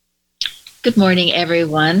Good morning,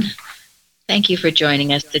 everyone. Thank you for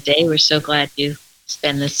joining us today. We're so glad you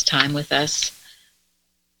spend this time with us.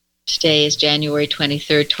 Today is January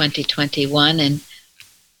 23rd, 2021, and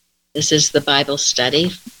this is the Bible study.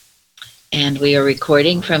 And we are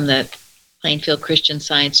recording from the Plainfield Christian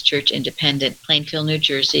Science Church Independent, Plainfield, New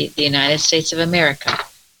Jersey, the United States of America.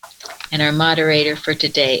 And our moderator for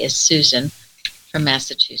today is Susan from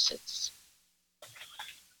Massachusetts.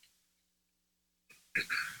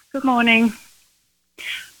 Good morning.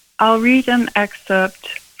 I'll read an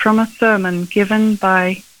excerpt from a sermon given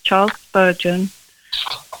by Charles Spurgeon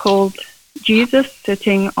called Jesus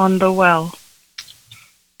Sitting on the Well.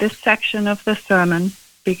 This section of the sermon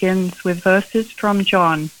begins with verses from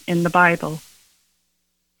John in the Bible.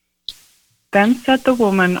 Then said the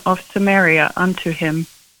woman of Samaria unto him,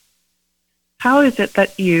 How is it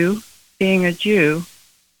that you, being a Jew,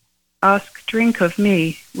 ask drink of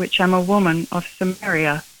me, which am a woman of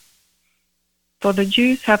Samaria? For the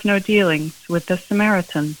Jews have no dealings with the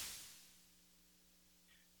Samaritans.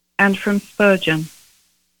 And from Spurgeon,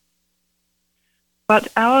 But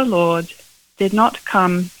our Lord did not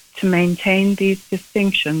come to maintain these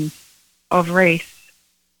distinctions of race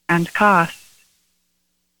and caste.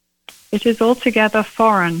 It is altogether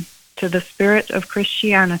foreign to the spirit of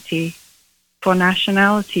Christianity for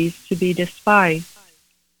nationalities to be despised.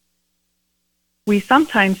 We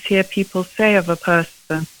sometimes hear people say of a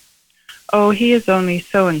person, Oh, he is only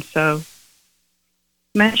so-and-so,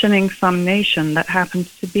 mentioning some nation that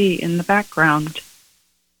happens to be in the background.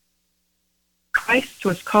 Christ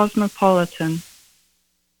was cosmopolitan.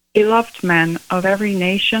 He loved men of every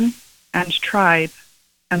nation and tribe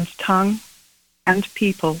and tongue and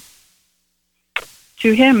people.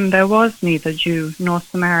 To him there was neither Jew nor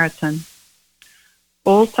Samaritan.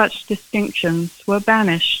 All such distinctions were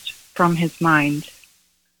banished from his mind.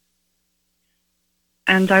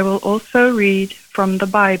 And I will also read from the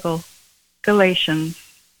Bible, Galatians.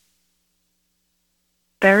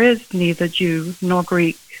 There is neither Jew nor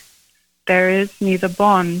Greek. There is neither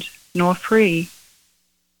bond nor free.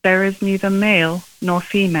 There is neither male nor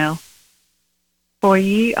female. For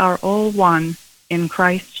ye are all one in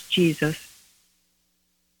Christ Jesus.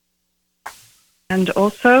 And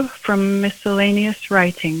also from miscellaneous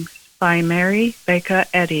writings by Mary Baker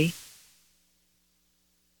Eddy.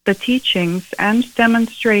 The teachings and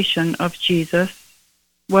demonstration of Jesus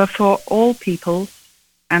were for all peoples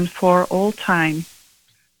and for all time,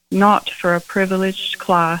 not for a privileged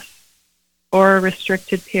class or a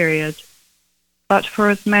restricted period, but for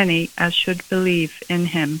as many as should believe in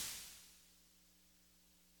him.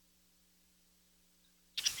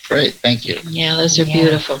 Great, thank you. Yeah, those are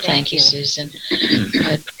beautiful. Thank you, Susan.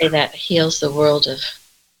 I pray that heals the world of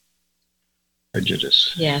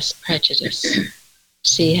Prejudice. Yes, prejudice.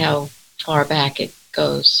 See how far back it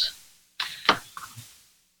goes.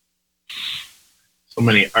 So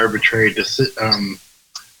many arbitrary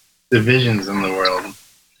divisions in the world.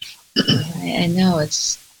 I know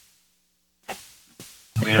it's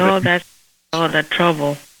all that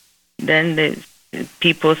trouble. Then the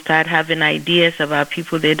people start having ideas about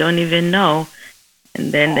people they don't even know,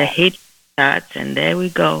 and then the hate starts, and there we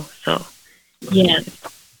go. So, yeah.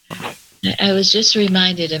 I was just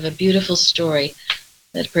reminded of a beautiful story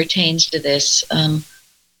that pertains to this.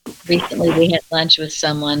 Recently, we had lunch with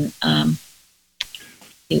someone.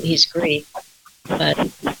 He's Greek, but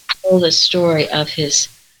he told a story of his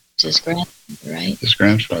grandfather, right? His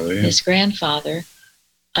grandfather, yeah. His grandfather.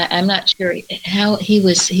 I'm not sure how he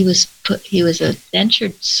was a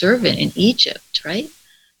dentured servant in Egypt, right?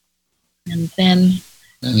 And then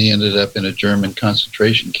he ended up in a German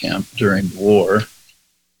concentration camp during the war.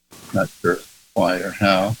 Not sure why or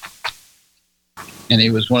how. And he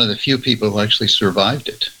was one of the few people who actually survived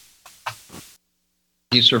it.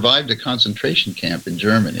 He survived a concentration camp in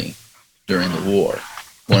Germany during the war.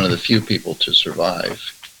 One of the few people to survive.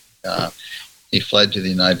 He fled to the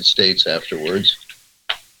United States afterwards.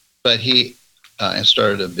 But he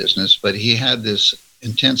started a business, but he had this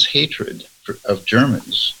intense hatred of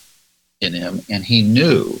Germans in him, and he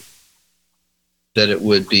knew that it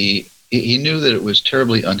was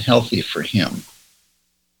terribly unhealthy for him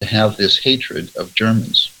to have this hatred of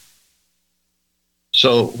Germans.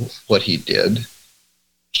 So what he did,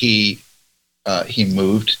 he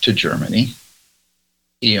moved to Germany.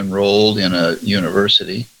 He enrolled in a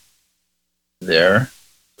university there.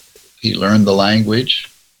 He learned the language.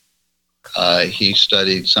 He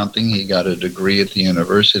studied something. He got a degree at the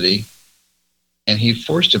university, and he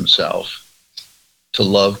forced himself to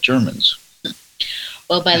love Germans.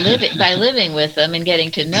 Well, by living with them and getting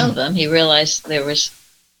to know them, he realized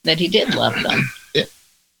that he did love them. Yeah.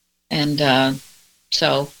 And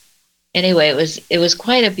so anyway, it was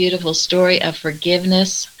quite a beautiful story of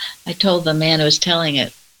forgiveness. I told the man who was telling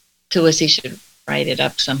it to us he should write it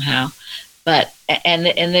up somehow. But and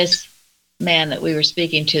this man that we were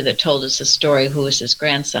speaking to that told us the story, who was his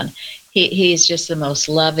grandson, he's just the most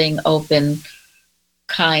loving, open,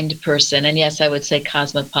 kind person. And yes, I would say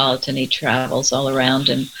cosmopolitan. He travels all around.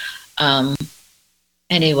 And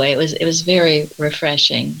anyway, it was very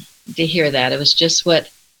refreshing to hear that. It was just what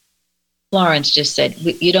Florence just said.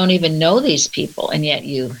 You don't even know these people, and yet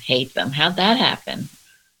you hate them. How'd that happen?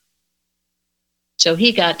 So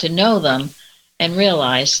he got to know them and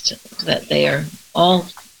realized that they are all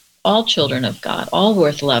children of God, all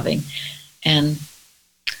worth loving. And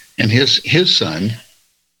his son,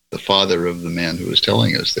 the father of the man who was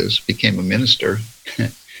telling us this, became a minister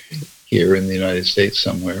here in the United States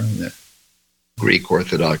somewhere in the Greek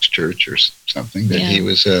Orthodox Church or something. That he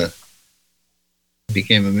was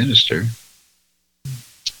became a minister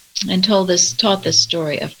and taught this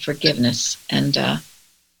story of forgiveness. And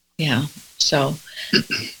so.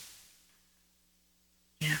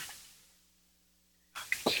 Yeah.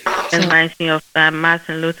 It reminds me of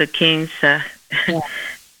Martin Luther King's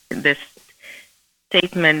this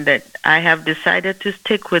statement that I have decided to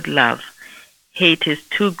stick with love. Hate is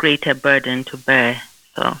too great a burden to bear.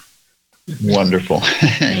 So wonderful.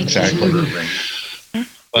 Exactly.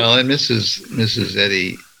 Well, and Mrs.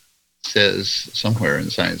 Eddy says somewhere in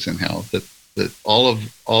Science and Health that all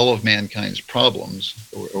of mankind's problems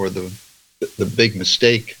or the big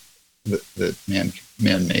mistake that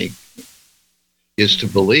men make is to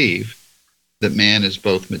believe that man is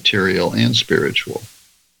both material and spiritual.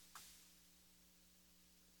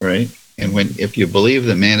 Right? And if you believe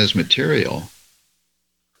that man is material,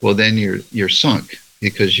 well, then you're sunk,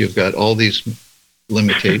 because you've got all these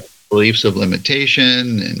beliefs of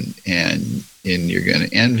limitation, and you're going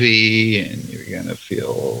to envy, and you're going to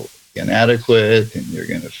feel inadequate, and you're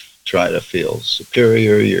going to try to feel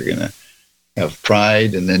superior. You're going to have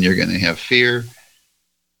pride, and then you're going to have fear.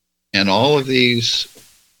 And all of these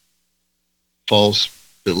false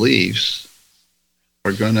beliefs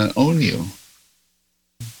are going to own you.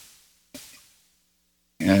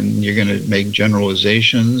 And you're going to make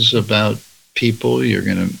generalizations about people. You're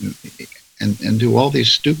going to and do all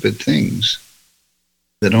these stupid things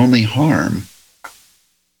that only harm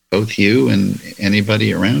both you and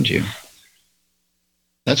anybody around you.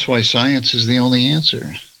 That's why science is the only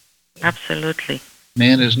answer. Absolutely.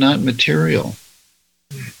 Man is not material.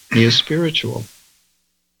 He is spiritual.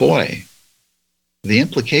 Boy, the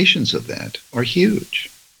implications of that are huge.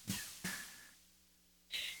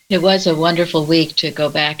 It was a wonderful week to go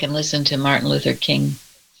back and listen to Martin Luther King,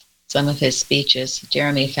 some of his speeches.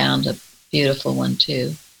 Jeremy found a beautiful one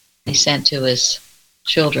too. He sent to his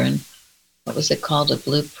children. What was it called? A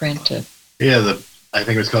blueprint? I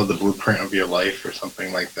think it was called The Blueprint of Your Life or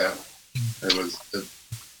something like that. It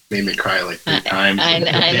made me cry like 3 times. I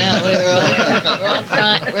know.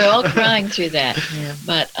 We're all crying through that. Yeah.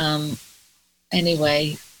 But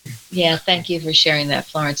anyway, thank you for sharing that,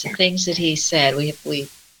 Florence. The things that he said, we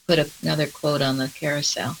put another quote on the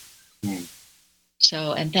carousel.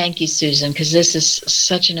 So, and thank you, Susan, because this is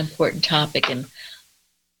such an important topic, and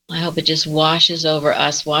I hope it just washes over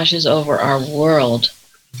us, washes over our world,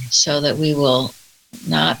 so that we will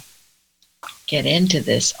not get into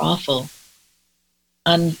this awful,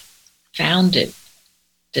 unfounded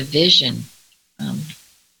division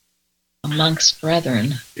amongst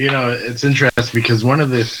brethren. It's interesting because one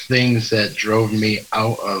of the things that drove me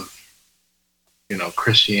out of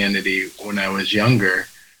Christianity when I was younger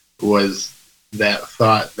was that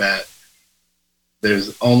thought that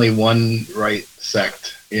there's only one right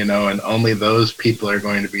sect, and only those people are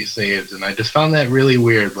going to be saved. And I just found that really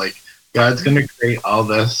weird. Like, God's going to create all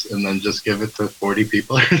this and then just give it to 40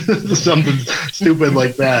 people or something stupid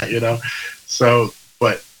like that, So,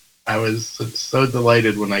 but I was so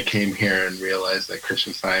delighted when I came here and realized that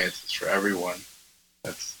Christian Science is for everyone.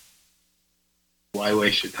 That's why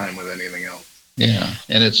waste your time with anything else. Yeah,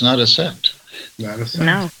 and it's not a sect. Not a sect.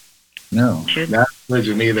 No. Not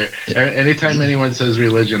religion either. Anytime anyone says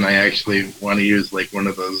religion, I actually want to use like one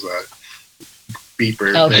of those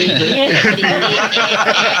beepers. Oh,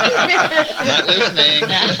 Not listening.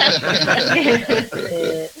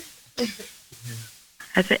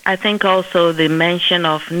 I think also the mention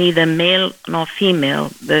of neither male nor female,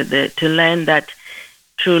 to learn that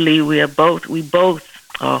truly we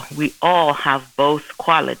all have both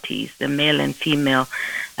qualities, the male and female.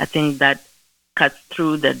 I think that cuts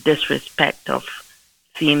through the disrespect of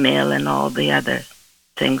female and all the other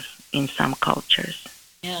things in some cultures.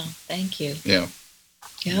 Yeah, thank you. Yeah.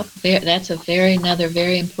 Yep, that's another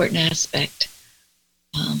very important aspect.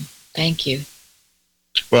 Thank you.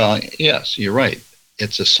 Well, yes, you're right.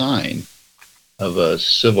 It's a sign of a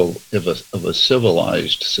civilized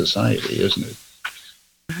society, isn't it?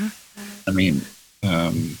 I mean,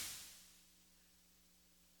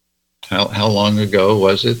 how long ago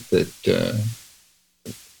was it that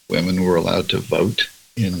women were allowed to vote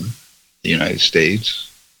in the United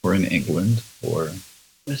States or in England? Or It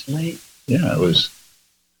was late. yeah, it was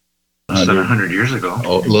less than 100 years ago.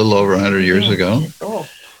 a little over 100 years ago. Oh.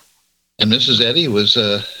 And Mrs. Eddy was,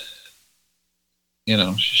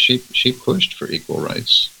 she pushed for equal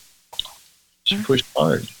rights. She pushed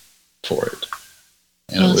hard for it.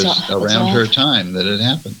 And Well, it was it's around all- her time that it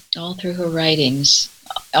happened. All through her writings.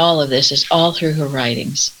 All of this is all through her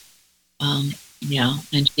writings. And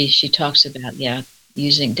she talks about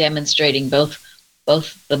demonstrating both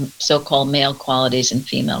the so-called male qualities and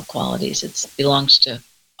female qualities. It belongs to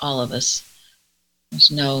all of us.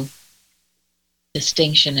 There's no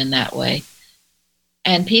distinction in that way.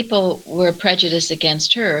 And people were prejudiced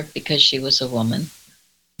against her because she was a woman.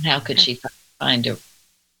 How could she found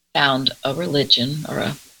a religion or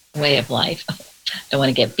a way of life? Don't want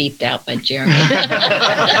to get beeped out by Jeremy.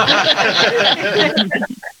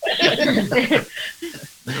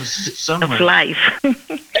 Of life.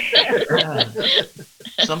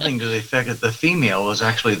 Something to the effect that the female was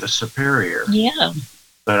actually the superior. Yeah.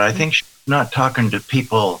 But I think she's not talking to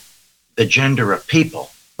people, the gender of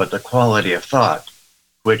people, but the quality of thought,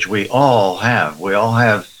 which we all have. We all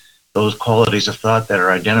have those qualities of thought that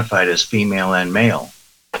are identified as female and male.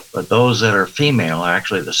 But those that are female are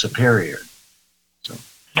actually the superior.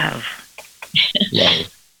 Love.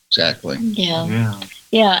 Love. Exactly. Yeah.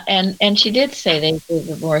 Yeah, and she did say they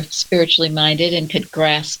were more spiritually minded and could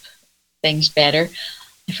grasp things better.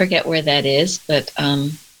 I forget where that is, but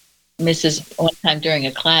one time during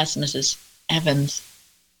a class, Mrs. Evans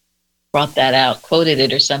brought that out, quoted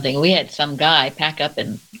it or something. We had some guy pack up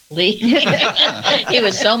and leave. He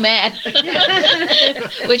was so mad,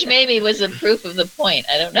 which maybe was a proof of the point.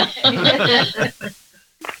 I don't know.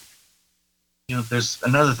 There's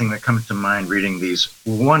another thing that comes to mind reading these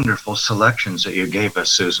wonderful selections that you gave us,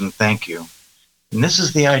 Susan. Thank you. And this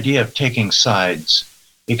is the idea of taking sides,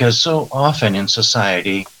 because so often in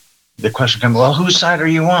society, the question comes, well, whose side are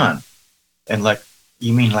you on? And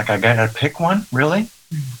you mean I gotta pick one? Really?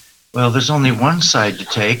 Well, there's only one side to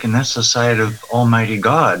take, and that's the side of Almighty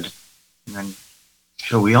God. And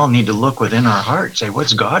so we all need to look within our heart, say,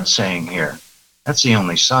 what's God saying here? That's the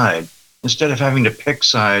only side. Instead of having to pick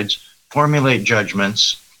sides, formulate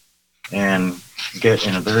judgments, and get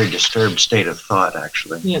in a very disturbed state of thought,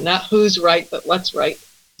 actually. Yeah, not who's right, but what's right.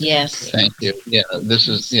 Yes. Thank you. Yeah, this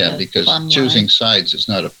is, because choosing sides is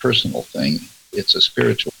not a personal thing. It's a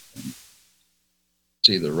spiritual thing. It's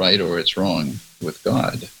either right or it's wrong with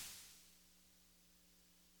God.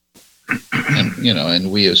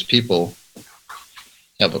 And we as people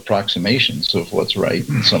have approximations of what's right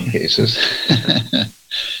in some cases.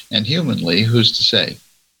 And humanly, who's to say,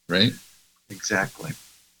 right? Exactly.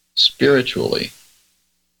 Spiritually,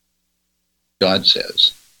 God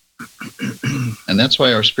says. And that's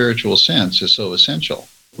why our spiritual sense is so essential.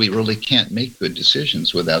 We really can't make good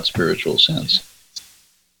decisions without spiritual sense.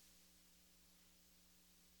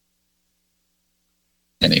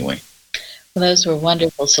 Anyway. Well, those were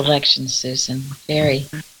wonderful selections, Susan. Very,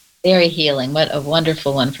 very healing. What a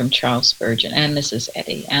wonderful one from Charles Spurgeon and Mrs.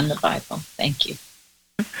 Eddy and the Bible. Thank you.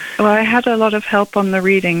 Well, I had a lot of help on the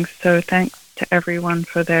readings, so thanks to everyone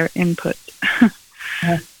for their input.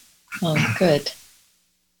 Oh, good.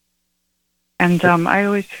 And I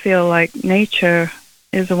always feel like nature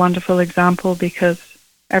is a wonderful example because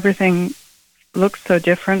everything looks so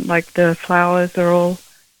different, like the flowers are all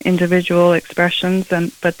individual expressions,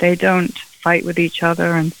 but they don't fight with each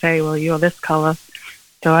other and say, well, you're this color,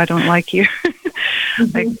 so I don't like you.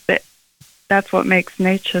 That's what makes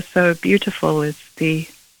nature so beautiful, is the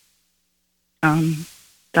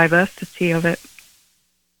diversity of it.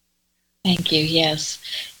 Thank you. Yes.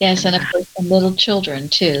 Yes, and of course the little children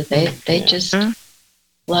too. They just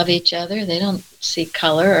love each other. They don't see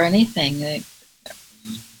color or anything.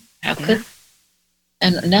 How could?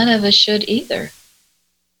 And none of us should either.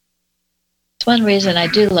 It's one reason I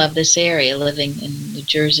do love this area, living in New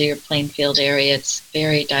Jersey or Plainfield area. It's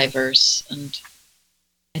very diverse, and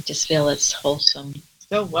I just feel it's wholesome.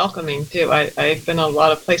 So welcoming too. I've been a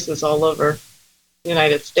lot of places all over the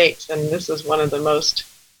United States, and this is one of the most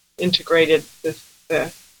integrated. The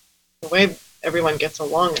way everyone gets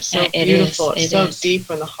along is so beautiful. It's so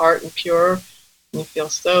deep in the heart and pure, and you feel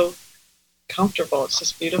so comfortable. It's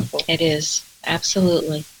just beautiful. It is,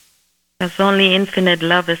 absolutely. Because only infinite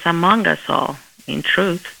love is among us all, in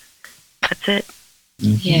truth. That's it.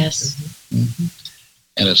 Mm-hmm. Yes. Mm-hmm.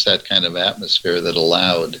 And it's that kind of atmosphere that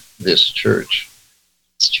allowed this church.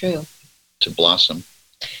 It's true. To blossom.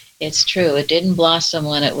 It's true. It didn't blossom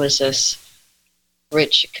when it was this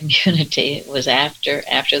rich community. It was after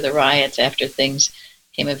the riots, after things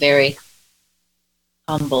came a very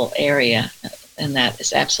humble area, and that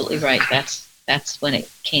is absolutely right. That's when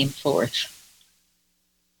it came forth,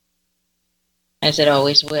 as it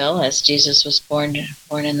always will. As Jesus was born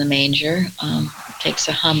in the manger, it takes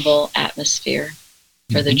a humble atmosphere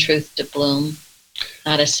for the truth to bloom,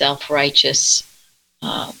 not a self-righteous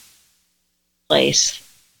place.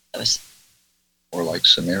 It was more like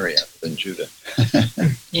Samaria than Judah.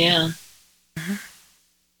 Yeah.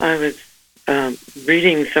 I was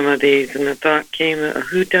reading some of these, and the thought came,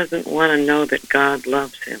 who doesn't want to know that God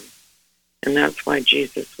loves him? And that's why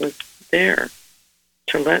Jesus was there,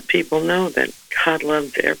 to let people know that God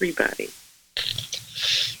loves everybody.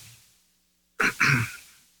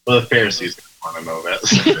 Well, the Pharisees didn't want to know that.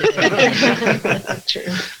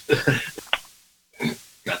 True.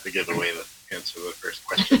 Not to give away the answer to the first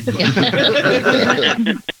question.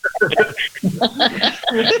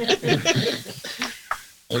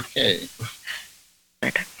 Okay.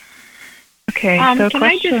 Okay. So can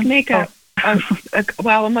I just make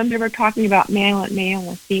well, when they were talking about male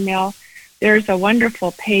and female, there's a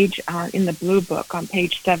wonderful page in the Blue Book on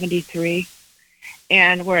page 73,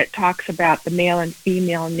 and where it talks about the male and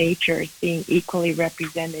female natures being equally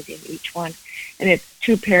represented in each one. And it's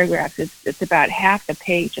 2 paragraphs. It's about half the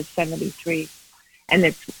page of 73. And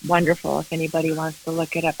it's wonderful if anybody wants to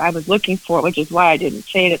look it up. I was looking for it, which is why I didn't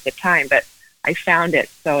say it at the time, but I found it.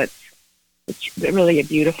 So it's really a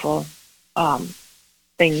beautiful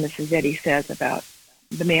thing Mrs. Eddy says about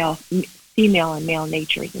the female and male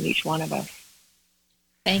natures in each one of us.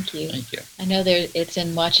 Thank you. Thank you. I know it's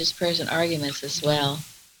in Watches, Prayers, and Arguments as well.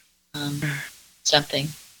 Something.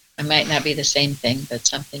 It might not be the same thing, but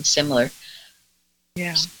something similar.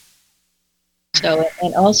 Yeah. So,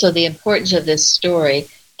 and also the importance of this story.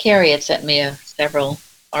 Carrie had sent me several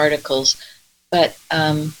articles, but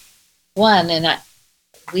one, and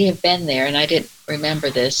we have been there, and I didn't remember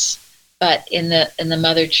this, but in the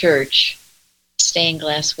Mother Church, stained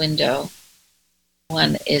glass window,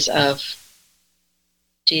 one is of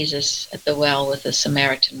Jesus at the well with the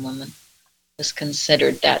Samaritan woman. Was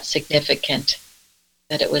considered that significant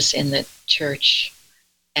that it was in the church.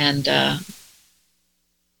 And I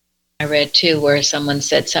read too where someone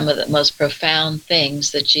said some of the most profound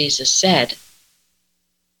things that Jesus said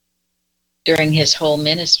during his whole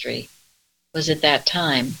ministry was at that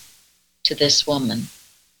time to this woman.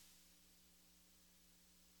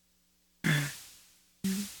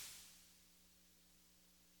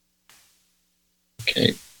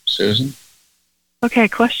 Okay, Susan? Okay,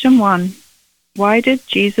 question 1. Why did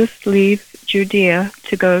Jesus leave Judea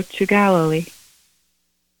to go to Galilee?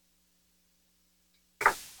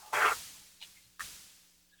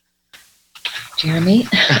 Jeremy?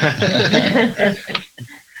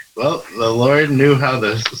 Well, the Lord knew how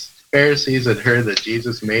the Pharisees had heard that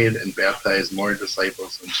Jesus made and baptized more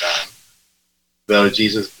disciples than John, though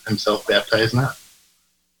Jesus himself baptized not.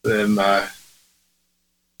 Then,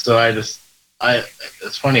 so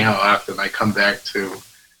it's funny how often I come back to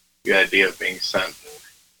the idea of being sent.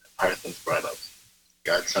 Parsons brought up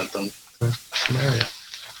God sent them to Samaria.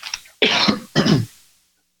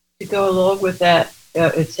 To go along with that,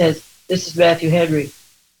 it says, this is Matthew Henry,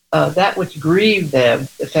 that which grieved them,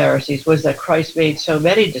 the Pharisees, was that Christ made so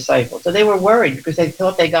many disciples. So they were worried because they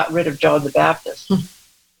thought they got rid of John the Baptist.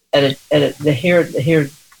 And here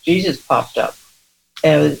Jesus popped up.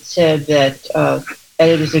 And it said that, and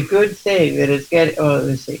it is a good thing that it's getting,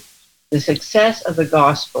 the success of the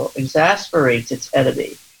gospel exasperates its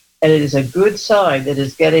enemy. And it is a good sign that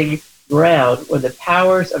it's getting ground when the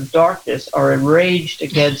powers of darkness are enraged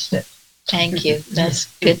against it. Thank you. That's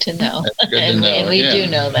good to know. That's good to know. And we do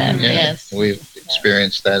know that, Yeah. yes. We've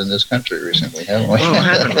experienced that in this country recently, haven't we? Oh,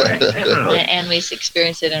 haven't we? And we've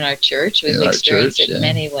experienced it in our church. We've In our experienced church, it in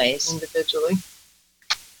many ways. Individually.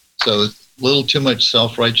 So a little too much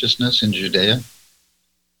self-righteousness in Judea?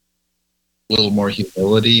 A little more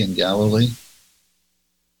humility in Galilee?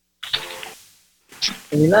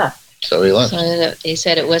 And he left. So he left. So he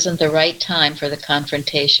said it wasn't the right time for the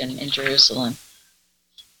confrontation in Jerusalem.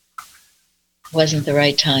 Wasn't the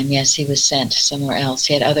right time. Yes, he was sent somewhere else.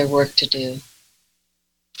 He had other work to do.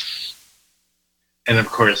 And of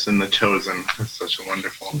course, in The Chosen, it's such a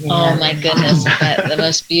wonderful. Oh my goodness, the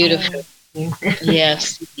most beautiful.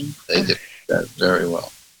 Yes. They did that very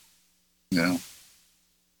well. Yeah.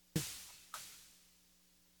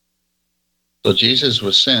 So Jesus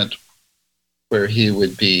was sent where he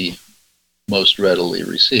would be most readily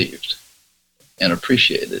received and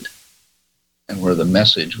appreciated, and where the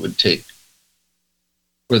message would take,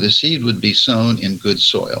 where the seed would be sown in good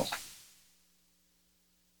soil.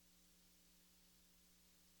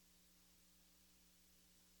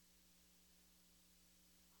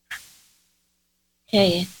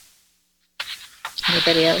 Okay.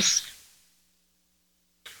 Anybody else?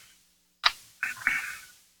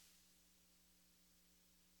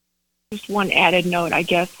 Just one added note, I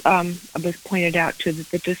guess, was pointed out to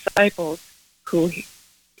the disciples who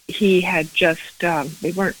he had just,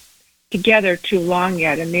 they weren't together too long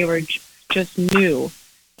yet, and they were just new,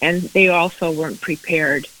 and they also weren't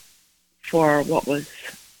prepared for what was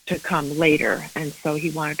to come later, and so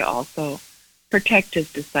he wanted to also protect his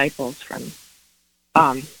disciples from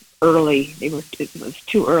it was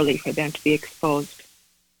too early for them to be exposed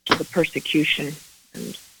to the persecution.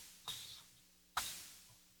 And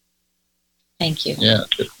thank you. Yeah,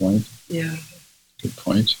 good point. Yeah. Good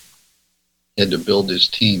point. He had to build his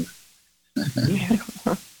team.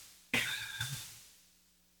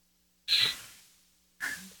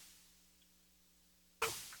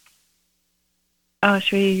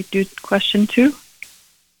 Should we do question 2?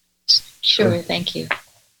 Sure, thank you.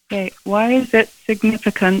 Okay. Why is it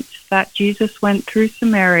significant that Jesus went through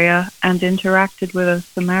Samaria and interacted with a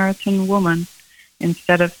Samaritan woman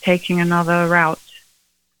instead of taking another route?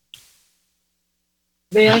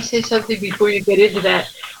 May I say something before you get into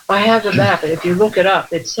that? I have the map, and if you look it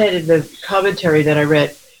up, it said in the commentary that I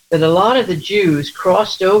read that a lot of the Jews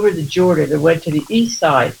crossed over the Jordan and went to the east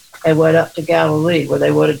side and went up to Galilee when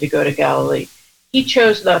they wanted to go to Galilee. He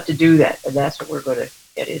chose not to do that, and that's what we're going to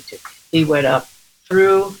get into. He went up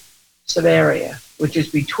through Samaria, which is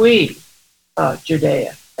between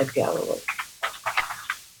Judea and Galilee.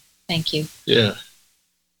 Thank you. Yeah.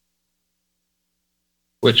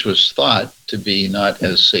 Which was thought to be not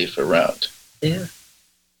as safe a route. Yeah.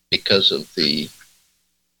 Because of the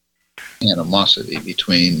animosity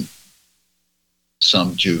between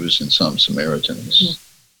some Jews and some Samaritans.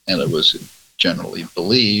 Mm-hmm. And it was generally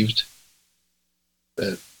believed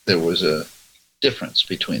that there was a difference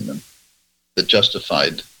between them that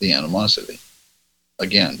justified the animosity.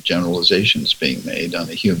 Again, generalizations being made on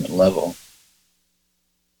a human level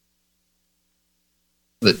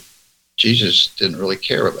that Jesus didn't really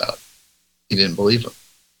care about. He didn't believe him.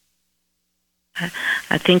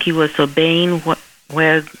 I think he was obeying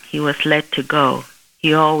where he was led to go.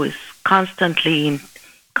 He always constantly in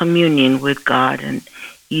communion with God, and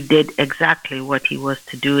he did exactly what he was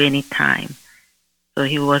to do any time. So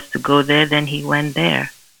he was to go there, then he went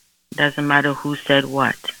there. Doesn't matter who said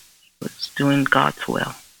what. He was doing God's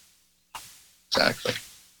will. Exactly.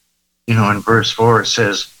 You know, in verse 4 it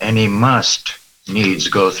says, and he must needs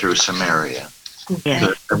go through Samaria.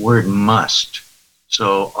 Yeah. The word must.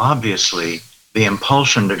 So obviously the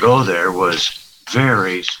impulsion to go there was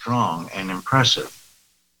very strong and impressive.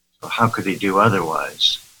 So how could he do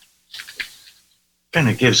otherwise? Kind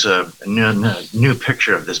of gives a new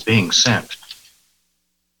picture of this being sent.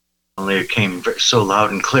 Only it came so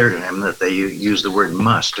loud and clear to him that they use the word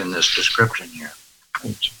must in this description here.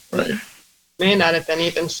 Right. May not have been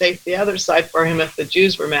even safe the other side for him if the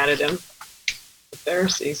Jews were mad at him. The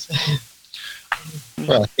Pharisees.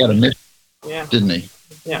 Well, he had a mission, yeah. didn't he?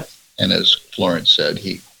 Yeah. And as Florence said,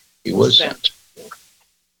 he was sent.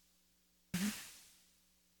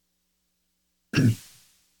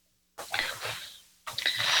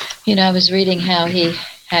 You know, I was reading how he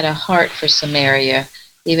had a heart for Samaria.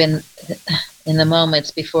 Even in the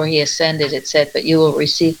moments before he ascended, it said, but you will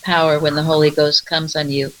receive power when the Holy Ghost comes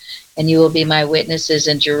on you, and you will be my witnesses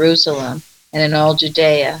in Jerusalem and in all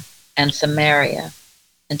Judea and Samaria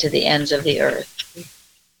and to the ends of the earth.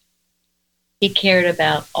 He cared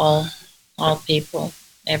about all people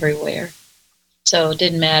everywhere. So it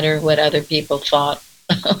didn't matter what other people thought.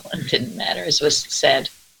 It didn't matter, as was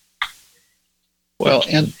said. Well,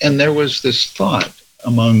 and there was this thought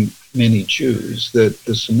among many Jews that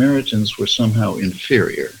the Samaritans were somehow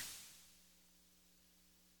inferior.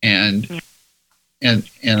 And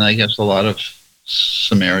I guess a lot of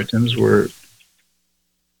Samaritans were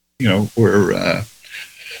led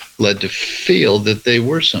to feel that they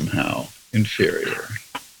were somehow inferior.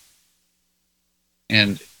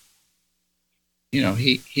 And,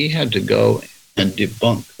 he had to go and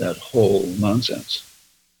debunk that whole nonsense.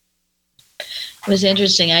 It was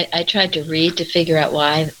interesting. I tried to read to figure out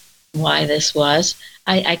why this was.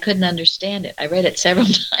 I couldn't understand it. I read it several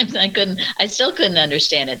times. I still couldn't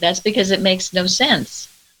understand it. That's because it makes no sense.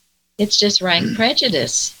 It's just rank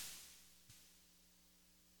prejudice.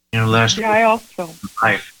 Last week, I also.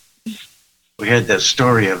 we had that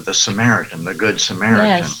story of the Samaritan, the Good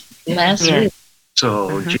Samaritan. Yes. last Yes. week.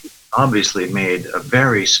 So Jesus obviously made a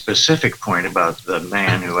very specific point about the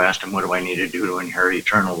man who asked him, what do I need to do to inherit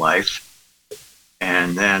eternal life?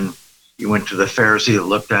 And then he went to the Pharisee that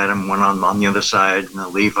looked at him, went on the other side, and the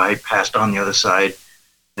Levite passed on the other side.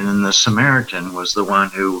 And then the Samaritan was the one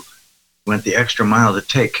who went the extra mile to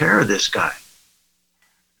take care of this guy.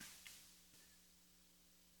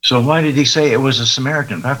 So why did he say it was a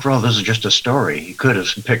Samaritan? After all, this is just a story. He could have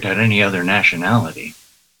picked out any other nationality.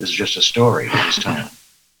 This is just a story he's telling.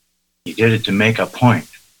 He did it to make a point.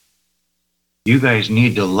 You guys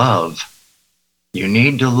need to love. You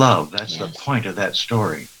need to love. That's the point of that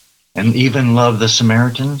story. And even love the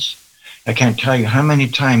Samaritans. I can't tell you how many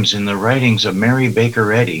times in the writings of Mary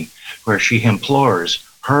Baker Eddy where she implores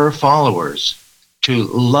her followers to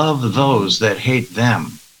love those that hate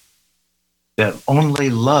them. That only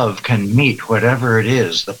love can meet whatever it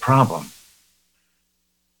is, the problem.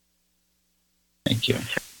 Thank you.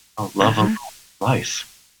 Love of life.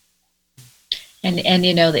 And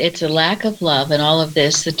it's a lack of love and all of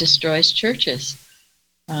this that destroys churches.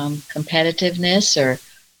 Competitiveness, or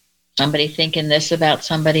somebody thinking this about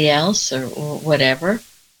somebody else, or whatever,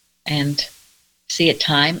 and see it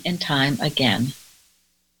time and time again.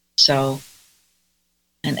 So,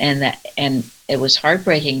 and it was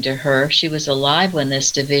heartbreaking to her. She was alive when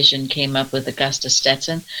this division came up with Augusta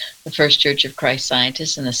Stetson, the First Church of Christ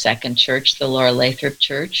Scientists, and the Second Church, the Laura Lathrop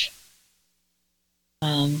Church.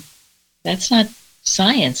 That's not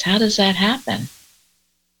science. How does that happen?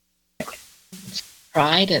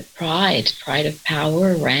 Pride of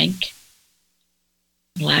power, rank,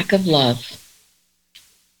 lack of love.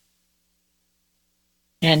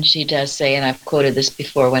 And she does say, and I've quoted this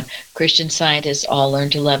before, when Christian Scientists all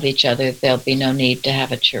learn to love each other, there'll be no need to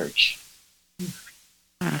have a church.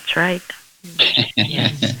 That's right.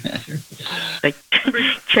 Yes. The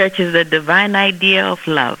church is the divine idea of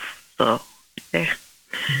love. So, there.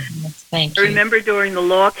 Thank I you. remember during the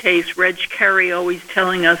law case, Reg Kerry always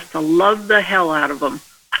telling us to love the hell out of them.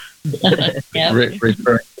 Yep. Referring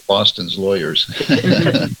to Boston's lawyers.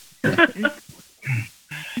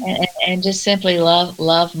 And just simply love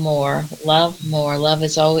more. Love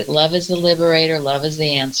is the liberator. Love is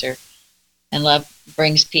the answer, and love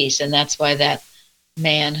brings peace. And that's why that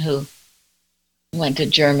man who went to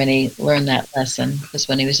Germany learned that lesson, because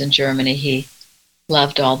when he was in Germany, he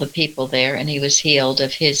loved all the people there, and he was healed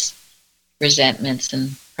of his resentments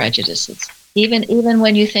and prejudices, even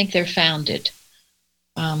when you think they're founded,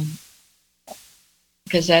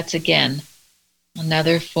 because that's again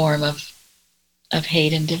another form of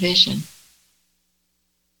hate and division.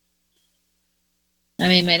 I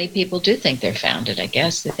mean, many people do think they're founded. I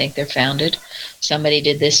guess they think they're founded. Somebody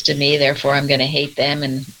did this to me, therefore I'm going to hate them,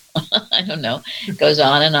 and I don't know. It goes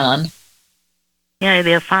on and on. Yeah,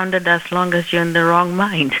 they're founded as long as you're in the wrong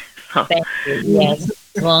mind. So. Thank you. Yes,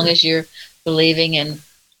 as long as you're believing in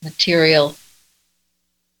material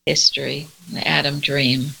history, the Adam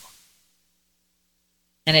dream.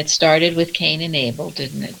 And it started with Cain and Abel,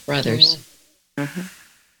 didn't it, brothers? Mm-hmm.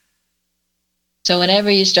 So whenever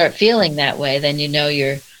you start feeling that way, then you know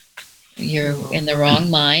you're in the wrong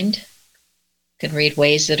mind. You can read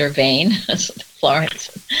Ways That Are Vain, Florence.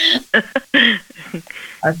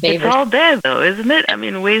 Our favorite. It's all there, though, isn't it? I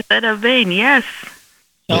mean, Ways That Are Vain, yes.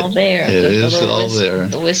 It's all there. It is all there.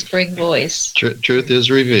 The whispering voice. Truth is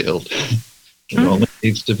revealed. It only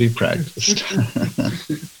needs to be practiced.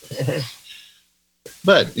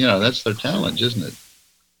 But, that's their talent, isn't it?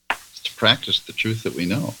 It's to practice the truth that we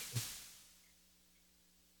know.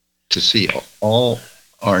 To see all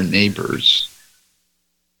our neighbors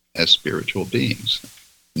as spiritual beings,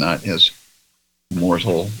 not as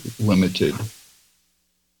mortal, limited,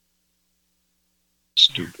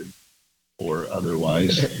 stupid, or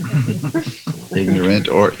otherwise ignorant,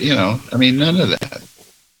 or, none of that.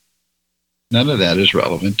 None of that is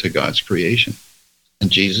relevant to God's creation. And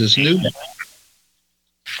Jesus knew that.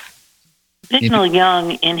 Bicknell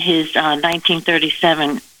Young, in his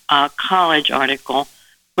 1937 college article,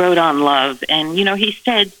 wrote on love, and he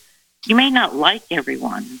said, you may not like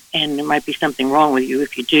everyone, and there might be something wrong with you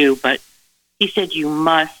if you do, but he said you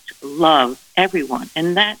must love everyone.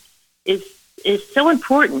 And that is so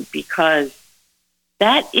important, because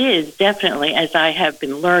that is definitely, as I have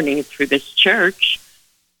been learning through this church,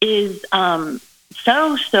 is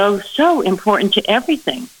so important to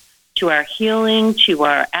everything, to our healing, to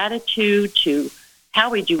our attitude, to how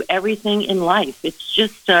we do everything in life. It's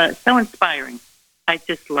just so inspiring. I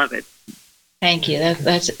just love it. Thank you.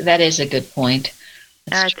 That is a good point.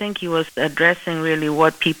 I think he was addressing really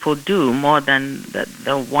what people do more than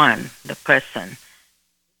the person.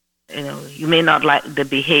 you may not like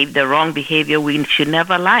the wrong behavior. We should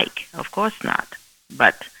never like, of course not.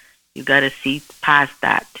 But you got to see past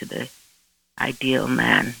that to the ideal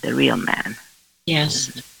man, the real man.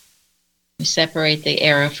 Yes. We separate the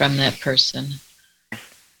error from that person.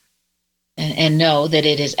 And know that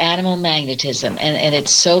it is animal magnetism, and it's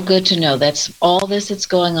so good to know that's all this that's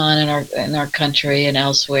going on in our country and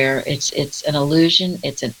elsewhere. It's an illusion.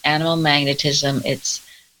 It's an animal magnetism. It's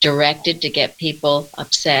directed to get people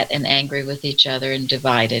upset and angry with each other and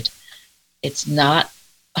divided. It's not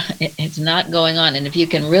going on. And if you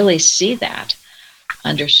can really see that,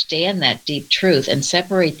 understand that deep truth, and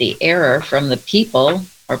separate the error from the people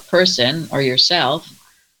or person or yourself,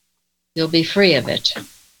 you'll be free of it.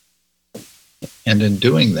 And in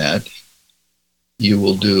doing that, you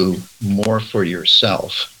will do more for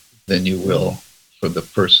yourself than you will for the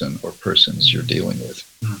person or persons you're dealing with.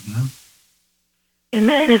 Mm-hmm. And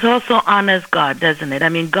then it also honors God, doesn't it? I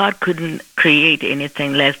mean, God couldn't create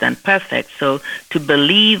anything less than perfect. So to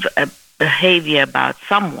believe a behavior about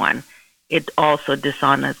someone, it also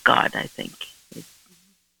dishonors God, I think.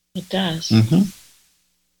 It does. Mm-hmm.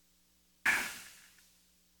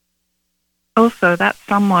 Also, that's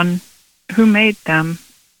someone who made them.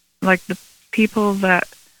 Like the people that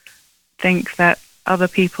think that other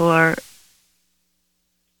people are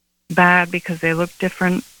bad because they look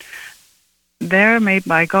different, they're made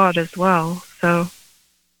by God as well. So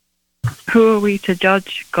who are we to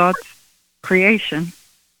judge God's creation?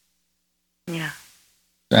 Yeah.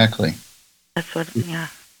 Exactly. That's what, yeah.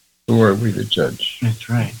 Who are we to judge? That's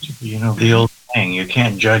right. The old saying, you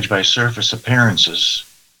can't judge by surface appearances.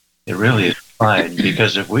 It really is applied,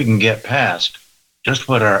 because if we can get past just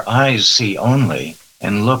what our eyes see only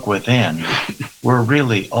and look within, we're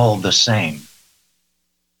really all the same.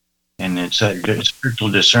 And it's that spiritual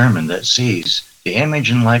discernment that sees the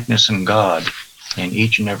image and likeness in God in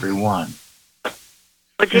each and every one.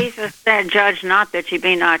 Well, Jesus said, judge not that ye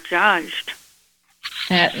be not judged.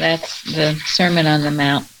 That's the Sermon on the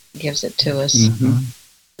Mount gives it to us.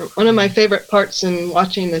 Mm-hmm. One of my favorite parts in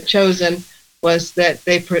watching The Chosen was that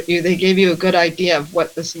they gave you a good idea of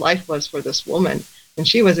what this life was for this woman. And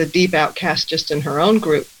she was a deep outcast just in her own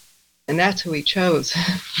group. And that's who he chose.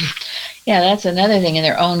 Yeah, that's another thing in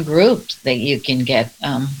their own group that you can get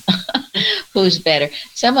who's better.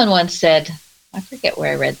 Someone once said, I forget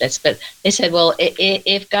where I read this, but they said, well,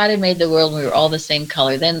 if God had made the world and we were all the same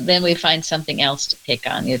color, then we find something else to pick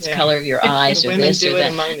on. It's the color of your eyes or this or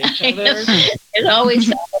that. Women do it among each other. There's always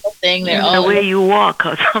some little thing. They're all the way you walk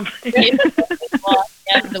or something.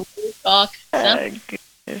 The way you talk.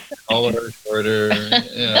 Taller, shorter,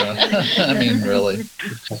 I mean, really.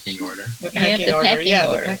 Pecking order. The pecking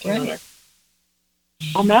order. The pecking order.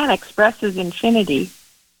 Well, man expresses infinity.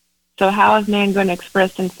 So how is man going to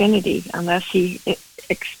express infinity unless he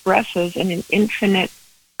expresses in infinite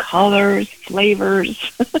colors, flavors,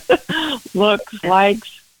 looks,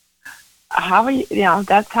 likes? How are you?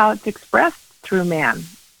 That's how it's expressed through man,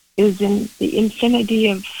 is in the infinity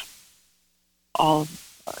of all.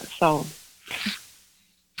 So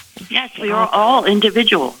yes, we are all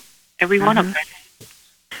individual, every one of us.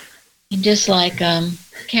 And just like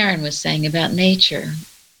Karen was saying about nature.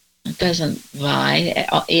 It doesn't lie.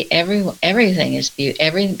 Everything is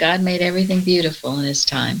beautiful. God made everything beautiful in His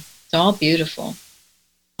time. It's all beautiful,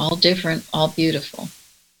 all different, all beautiful.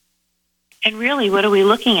 And really, what are we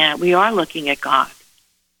looking at? We are looking at God.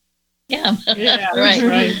 Yeah,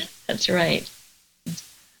 right. That's right.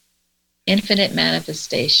 Infinite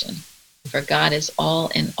manifestation. For God is all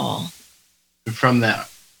in all. From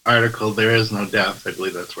that article, There Is No Death, I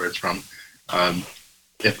believe that's where it's from.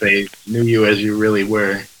 If they knew you as you really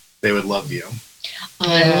were, they would love you. Oh,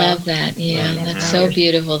 I love that. Yeah, that's so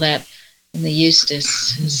beautiful. That in the Eustace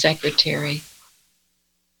secretary.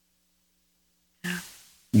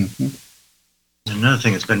 Mm-hmm. Another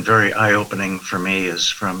thing that's been very eye-opening for me is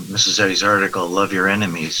from Mrs. Eddy's article, Love Your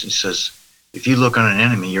Enemies. It says, if you look on an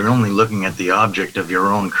enemy, you're only looking at the object of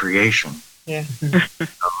your own creation. Yeah.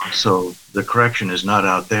 So the correction is not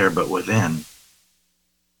out there, but within.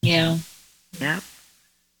 Yeah. Yeah.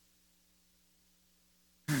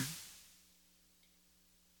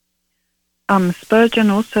 Spurgeon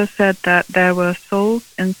also said that there were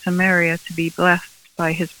souls in Samaria to be blessed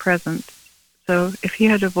by his presence. So if he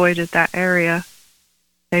had avoided that area,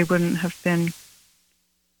 they wouldn't have been.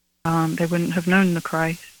 They wouldn't have known the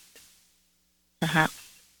Christ. Perhaps.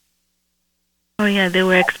 Oh yeah, they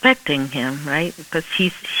were expecting him, right? Because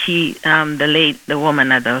the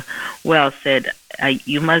woman at the well said,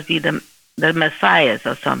 "You must be the Messiah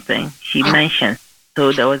or something." She mentioned,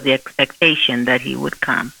 so there was the expectation that he would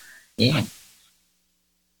come. Yeah.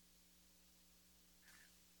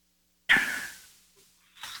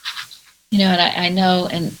 And I know,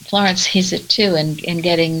 and Florence sees it too, in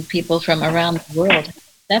getting people from around the world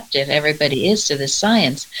receptive everybody is to this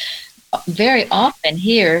science. Very often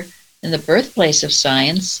here, in the birthplace of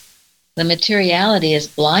science, the materiality has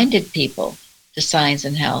blinded people to science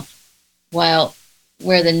and health, while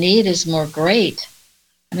where the need is more great.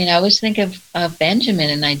 I mean, I always think of Benjamin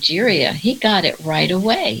in Nigeria. He got it right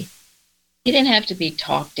away. He didn't have to be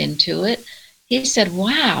talked into it. He said,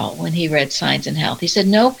 wow, when he read Science and Health. He said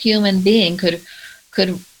no human being could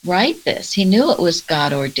write this. He knew it was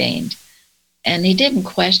God ordained. And he didn't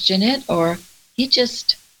question it, or he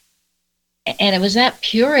just, and it was that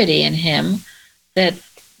purity in him that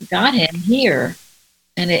got him here.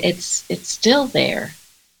 And it's still there.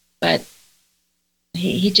 But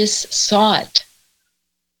he just saw it.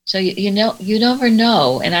 So you never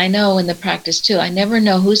know, and I know in the practice too, I never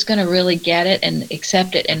know who's going to really get it and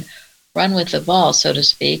accept it and run with the ball, so to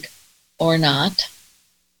speak, or not.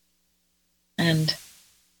 And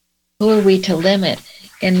who are we to limit?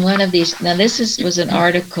 In one of these, now this was an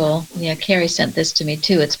article, Carrie sent this to me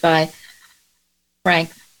too. It's by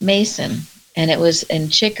Frank Mason, and it was in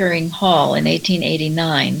Chickering Hall in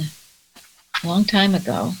 1889, a long time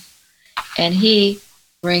ago. And he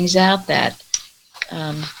brings out that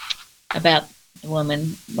about the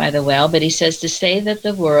woman by the well, but he says to say that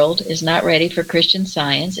the world is not ready for Christian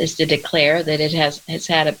Science is to declare that it has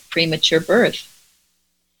had a premature birth.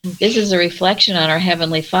 This is a reflection on our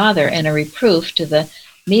Heavenly Father and a reproof to the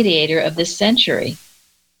mediator of this century.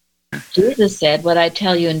 Jesus said, what I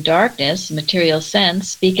tell you in darkness, material sense,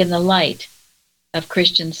 speak in the light of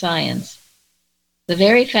Christian Science. The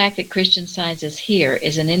very fact that Christian Science is here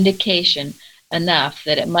is an indication enough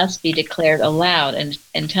that it must be declared aloud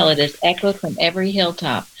until it is echoed from every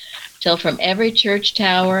hilltop, till from every church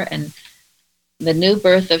tower, and the new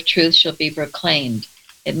birth of truth shall be proclaimed.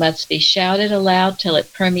 It must be shouted aloud till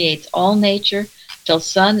it permeates all nature, till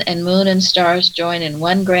sun and moon and stars join in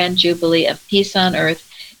one grand jubilee of peace on earth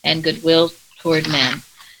and goodwill toward men.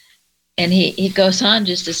 And he goes on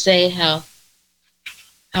just to say how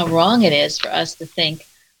wrong it is for us to think,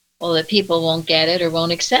 well, that people won't get it or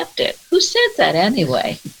won't accept it. Who says that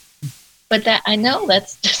anyway? But that, I know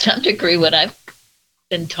that's to some degree what I've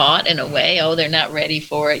been taught in a way. Oh, they're not ready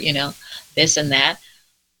for it, this and that.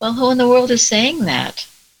 Well, who in the world is saying that?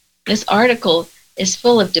 This article is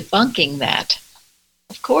full of debunking that.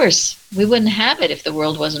 Of course, we wouldn't have it if the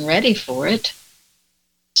world wasn't ready for it.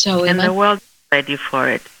 So the world is ready for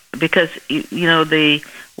it, because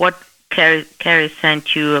what Carrie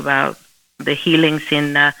sent you about the healings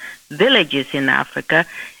in villages in Africa,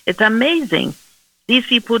 it's amazing. These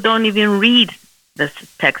people don't even read the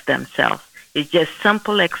text themselves. It's just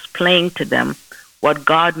simple explain to them what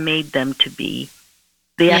God made them to be.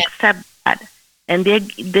 They accept that, and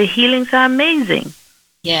the healings are amazing.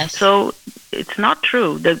 Yes. So it's not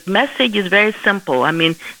true. The message is very simple. I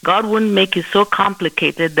mean, God wouldn't make it so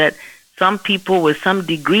complicated that some people with some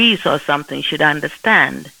degrees or something should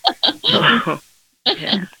understand. So,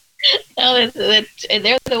 yeah. No, they're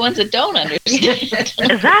the ones that don't understand.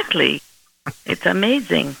 Exactly. It's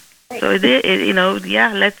amazing. So,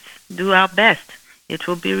 let's do our best. It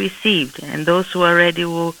will be received, and those who are ready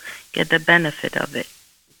will get the benefit of it.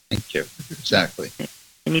 Thank you. Exactly.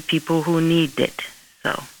 Many people who need it.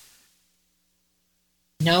 So,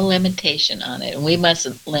 no limitation on it. And we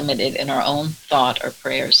mustn't limit it in our own thought or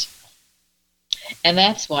prayers. And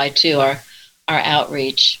that's why, too, our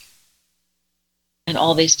outreach in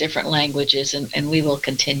all these different languages, and we will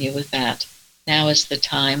continue with that. Now is the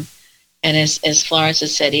time. And as Florence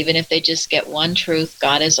has said, even if they just get one truth,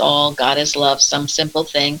 God is all, God is love, some simple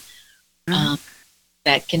thing,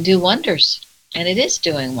 that can do wonders. And it is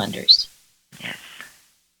doing wonders. Yes.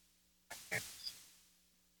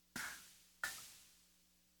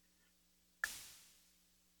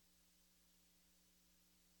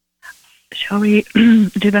 Shall we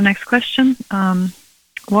do the next question?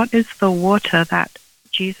 What is the water that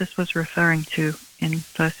Jesus was referring to in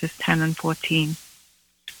verses 10 and 14?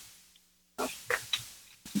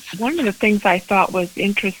 One of the things I thought was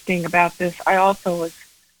interesting about this, the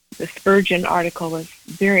Spurgeon article was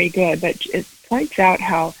very good, but it points out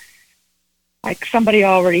how, like somebody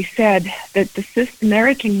already said, that the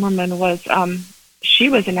Samaritan woman was, she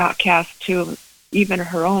was an outcast to even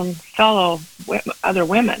her own fellow other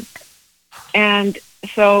women. And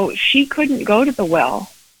so she couldn't go to the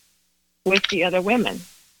well with the other women.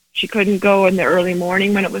 She couldn't go in the early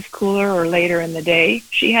morning when it was cooler or later in the day.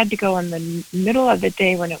 She had to go in the middle of the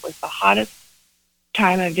day when it was the hottest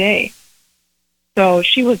time of day. So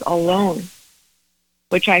she was alone,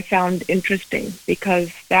 which I found interesting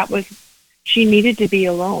because that was she needed to be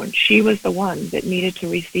alone. She was the one that needed to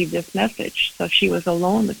receive this message. So she was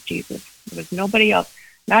alone with Jesus. There was nobody else.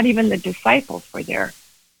 Not even the disciples were there.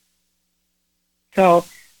 So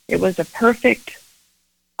it was a perfect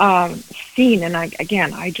scene. And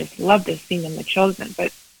I just love this scene in The Chosen.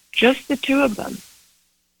 But just the two of them,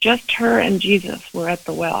 just her and Jesus were at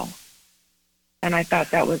the well. And I thought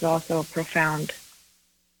that was also profound.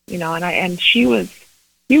 And he was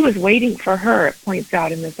waiting for her. It points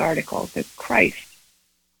out in this article that Christ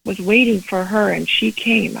was waiting for her, and she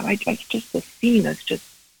came. And just the scene is just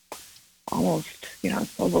almost,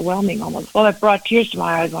 it's overwhelming almost. Well, it brought tears to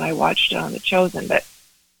my eyes when I watched The Chosen, but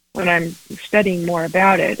when I'm studying more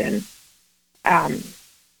about it and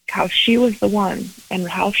how she was the one and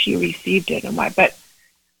how she received it and why. But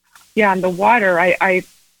yeah, and the water,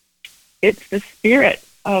 it's the spirit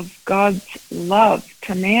of God's love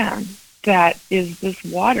to man that is this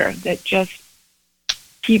water that just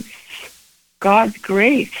keeps God's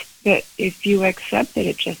grace, that if you accept it,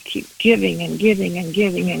 it just keeps giving and giving and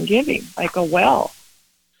giving and giving like a well.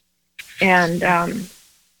 And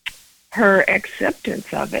her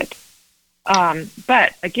acceptance of it.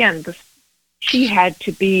 But again, she had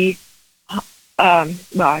to be, well,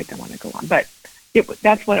 I don't want to go on, but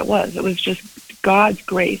that's what it was. It was just God's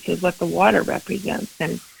grace is what the water represents.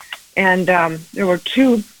 And there were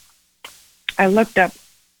two, I looked up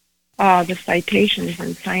the citations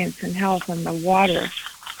in Science and Health on the water,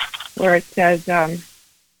 where it says on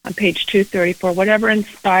page 234, whatever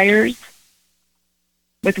inspires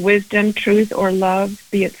with wisdom, truth, or love,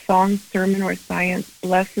 be it song, sermon, or science,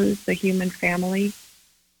 blesses the human family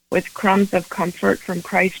with crumbs of comfort from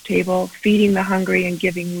Christ's table, feeding the hungry and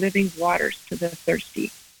giving living waters to the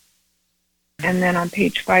thirsty. And then on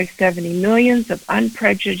page 570, millions of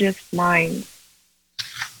unprejudiced minds,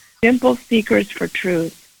 simple seekers for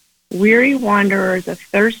truth, weary wanderers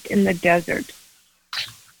athirst in the desert,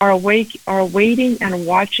 are waiting and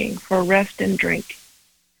watching for rest and drink.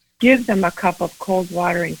 Give them a cup of cold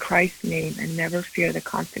water in Christ's name and never fear the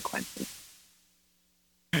consequences.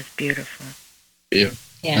 That's beautiful. Yeah.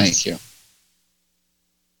 Yes. Thank you.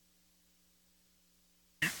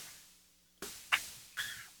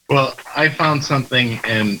 Well, I found something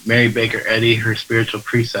in Mary Baker Eddy, Her Spiritual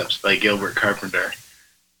Precepts by Gilbert Carpenter.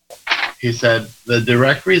 He said, the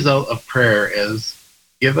direct result of prayer is,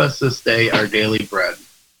 give us this day our daily bread.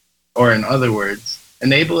 Or in other words,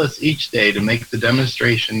 enable us each day to make the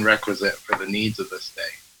demonstration requisite for the needs of this day.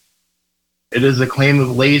 It is a claim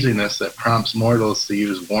of laziness that prompts mortals to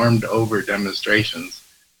use warmed-over demonstrations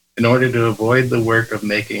in order to avoid the work of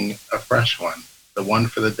making a fresh one, the one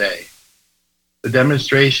for the day. The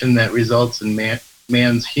demonstration that results in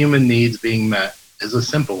man's human needs being met is a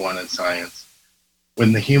simple one in science.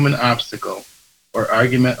 When the human obstacle or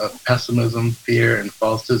argument of pessimism, fear, and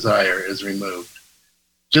false desire is removed.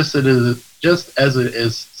 Just as it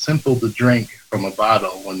is simple to drink from a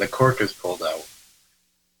bottle when the cork is pulled out.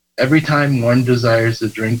 Every time one desires to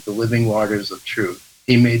drink the living waters of truth,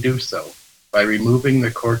 he may do so by removing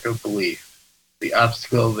the cork of belief, the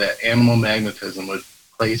obstacle that animal magnetism would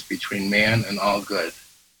place between man and all good.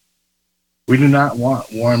 We do not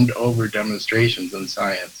want warmed-over demonstrations in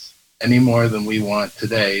science, any more than we want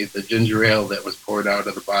today the ginger ale that was poured out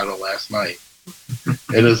of the bottle last night.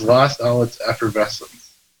 It has lost all its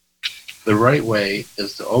effervescence. The right way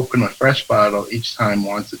is to open a fresh bottle each time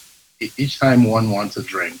one wants a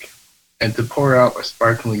drink, and to pour out a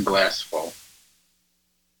sparkling glass full.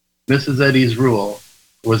 Mrs. Eddy's rule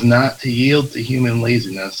was not to yield to human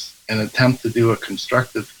laziness and attempt to do a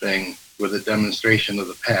constructive thing with a demonstration of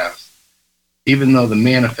the past, even though the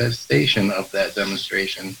manifestation of that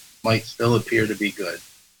demonstration might still appear to be good.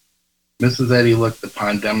 Mrs. Eddy looked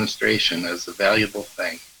upon demonstration as a valuable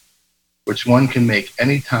thing, which one can make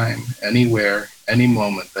any time, anywhere, any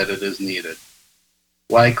moment that it is needed.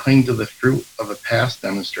 Why cling to the fruit of a past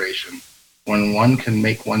demonstration when one can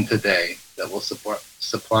make one today that will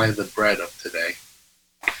supply the bread of today?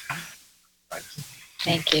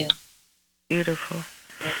 Thank you. Beautiful.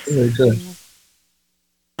 Very good.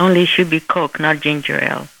 Only should be Coke, not ginger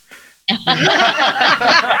ale.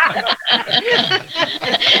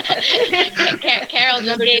 Carol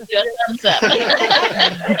just gave you a thumbs up.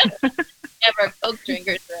 Never a Coke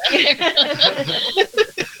drinkers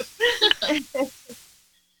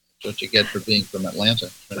That's what you get for being from Atlanta.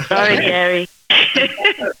 Sorry, Gary.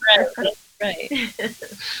 right.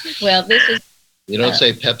 Well, this is. You don't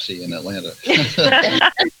say Pepsi in Atlanta.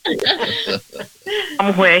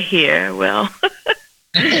 Somewhere here. Well.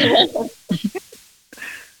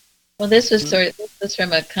 Well, this was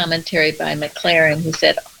from a commentary by McLaren, who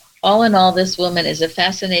said, all in all, this woman is a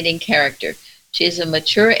fascinating character. She is of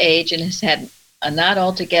mature age and has had a not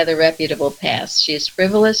altogether reputable past. She is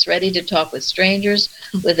frivolous, ready to talk with strangers,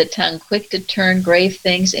 with a tongue quick to turn grave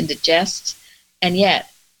things into jests, and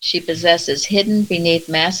yet she possesses hidden beneath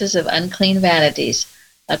masses of unclean vanities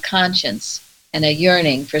a conscience and a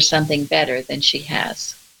yearning for something better than she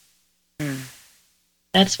has.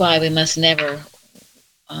 That's why we must never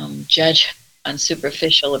judge on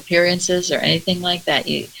superficial appearances or anything like that.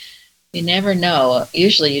 You never know.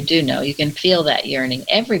 Usually you do know. You can feel that yearning.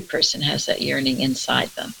 Every person has that yearning inside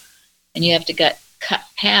them. And you have to cut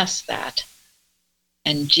past that.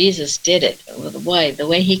 And Jesus did it. The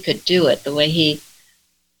way he could do it, the way he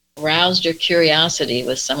roused her curiosity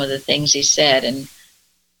with some of the things he said and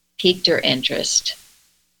piqued her interest.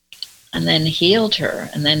 And then healed her.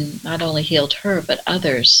 And then not only healed her, but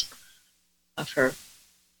others of her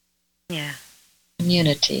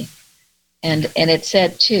community. And it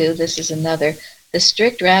said, too, this is another, the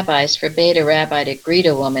strict rabbis forbade a rabbi to greet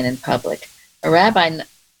a woman in public. A rabbi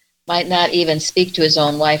might not even speak to his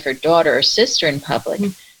own wife or daughter or sister in public.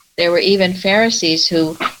 There were even Pharisees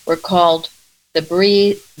who were called the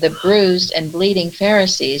bruised and bleeding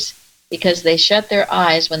Pharisees because they shut their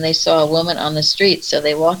eyes when they saw a woman on the street, so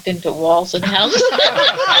they walked into walls and houses.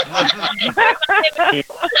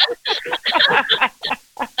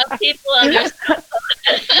 People understand.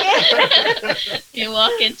 You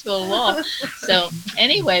walk into a wall. So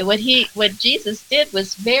anyway, what Jesus did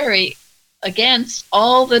was very against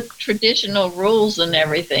all the traditional rules and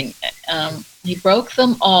everything. He broke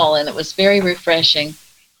them all, and it was very refreshing.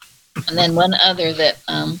 And then one other that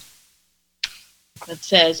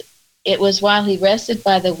says, it was while he rested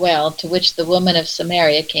by the well to which the woman of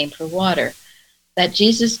Samaria came for water, that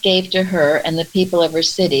Jesus gave to her and the people of her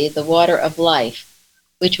city the water of life,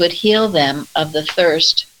 which would heal them of the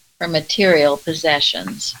thirst for material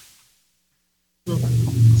possessions.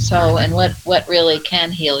 So, and what really can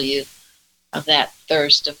heal you of that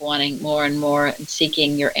thirst of wanting more and more and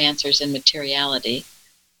seeking your answers in materiality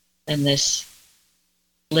than this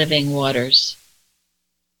living waters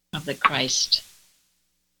of the Christ?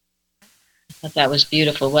 I thought that was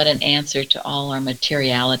beautiful. What an answer to all our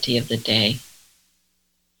materiality of the day.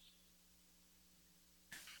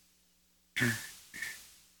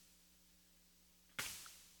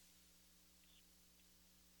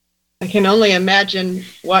 I can only imagine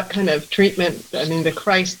what kind of treatment, the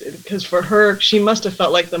Christ, because for her, she must have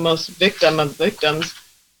felt like the most victim of victims,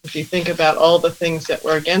 if you think about all the things that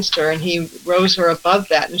were against her, and he rose her above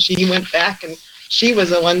that, and she went back, and she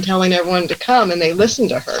was the one telling everyone to come, and they listened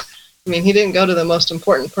to her. He didn't go to the most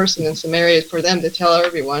important person in Samaria for them to tell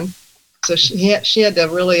everyone. So she had to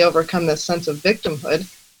really overcome this sense of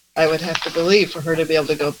victimhood, I would have to believe, for her to be able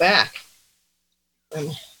to go back.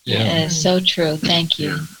 Yeah, so true. Thank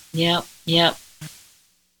you. Yep.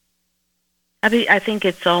 I think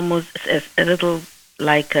it's almost a little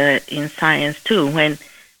like in science too, when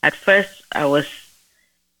at first I was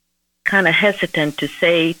kind of hesitant to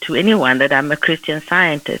say to anyone that I'm a Christian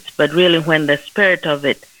Scientist, but really when the spirit of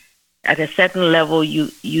it, at a certain level, you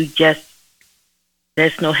just,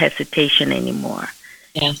 there's no hesitation anymore.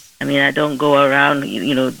 Yes. I don't go around,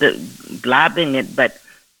 blabbing it, but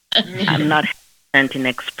I'm not hesitant in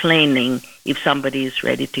explaining if somebody is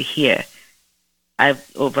ready to hear. I've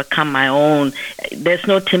overcome my own, there's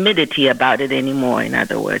no timidity about it anymore, in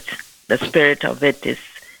other words. The spirit of it is,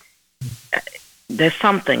 there's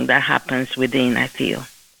something that happens within, I feel.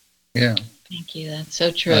 Yeah. Thank you. That's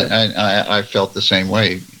so true. I felt the same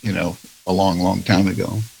way, a long time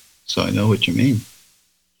ago. So I know what you mean.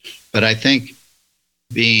 But I think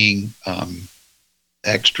being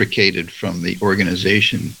extricated from the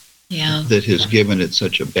organization that has given it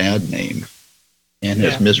such a bad name and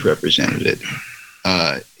has misrepresented it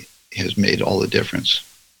has made all the difference.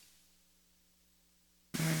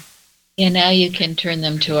 Yeah, now you can turn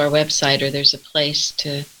them to our website, or there's a place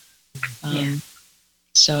to.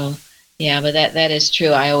 So, but that is true.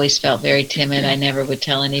 I always felt very timid. I never would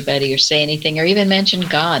tell anybody or say anything or even mention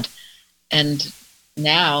God. And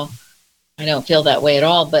now I don't feel that way at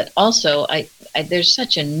all. But also, I there's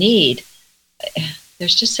such a need.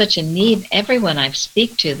 There's just such a need. Everyone I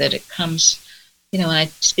speak to, that it comes, when I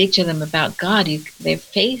speak to them about God, their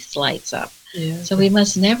face lights up. Yeah. So we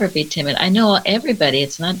must never be timid. I know everybody.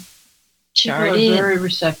 It's not charity. People are very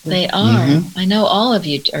receptive. They are. Mm-hmm. I know all of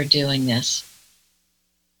you are doing this.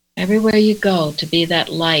 Everywhere you go, to be that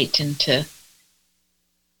light and to,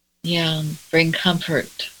 bring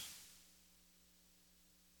comfort.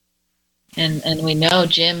 And we know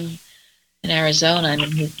Jim in Arizona,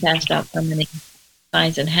 he's cast out so many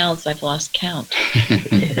signs and hells, I've lost count.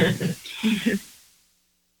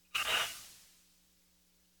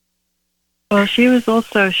 Well, she was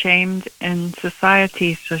also shamed in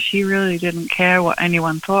society, so she really didn't care what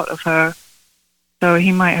anyone thought of her. So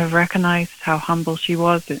he might have recognized how humble she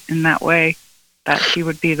was in that way, that she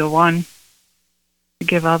would be the one to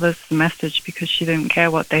give others the message because she didn't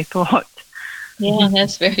care what they thought. Yeah,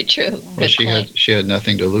 that's very true. Well, she had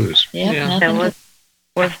nothing to lose. Yeah, That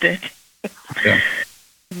was it. Yeah.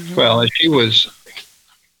 Well, she was,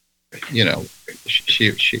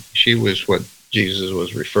 she was what Jesus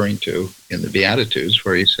was referring to in the Beatitudes,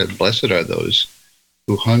 where he said, "Blessed are those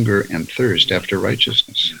who hunger and thirst after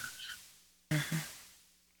righteousness."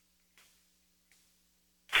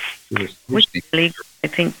 Which I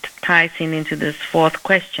think ties into this fourth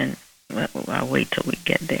question. Well, I'll wait till we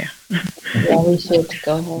get there. Yeah, we should.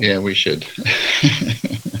 Go ahead. Yeah, we should.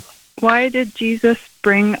 Why did Jesus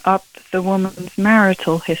bring up the woman's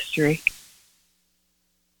marital history?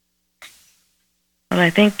 Well, I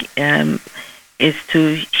think is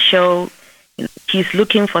to show she's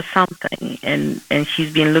looking for something, and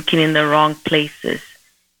she's been looking in the wrong places.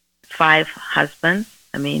 5 husbands.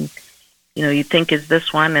 I mean, you think it's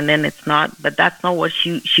this one, and then it's not. But that's not what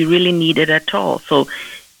she really needed at all. So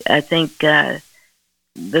I think it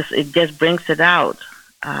just brings it out.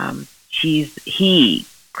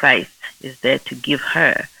 Christ is there to give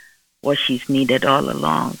her what she's needed all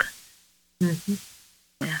along. Mm-hmm.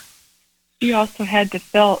 Yeah. She also had to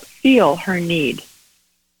feel her need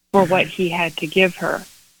for what he had to give her.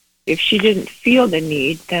 If she didn't feel the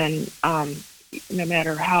need, then no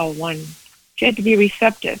matter how she had to be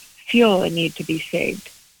receptive, feel a need to be saved.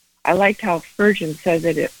 I liked how Spurgeon said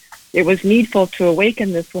that it was needful to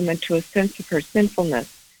awaken this woman to a sense of her sinfulness.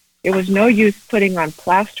 It was no use putting on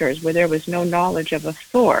plasters where there was no knowledge of a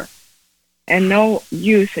sore, and no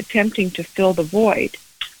use attempting to fill the void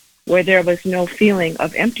where there was no feeling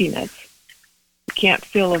of emptiness. You can't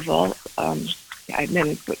fill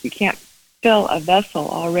you can't fill a vessel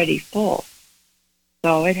already full.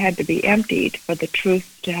 So it had to be emptied for the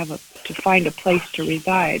truth to find a place to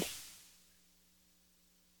reside.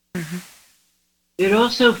 Mm-hmm. It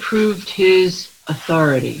also proved his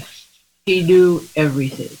authority. He knew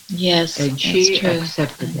everything. Yes, and she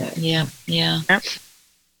accepted that. Yeah. Yeah.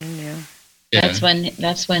 That's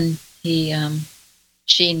when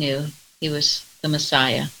she knew he was the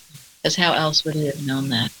Messiah. Because how else would he have known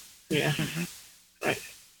that? Yeah. Right.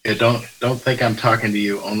 Yeah. Don't think I'm talking to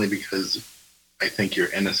you only because I think you're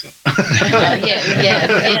innocent.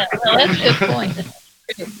 Yeah. Well, that's a good point.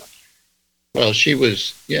 Well, she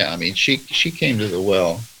was. Yeah, I mean, she came to the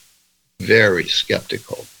well very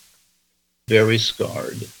skeptical, very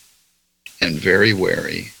scarred, and very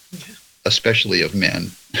wary, especially of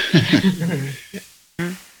men.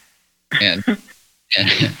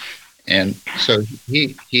 and so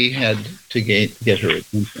he had to get her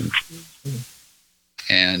attention,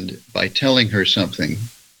 and by telling her something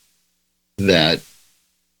that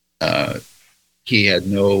he had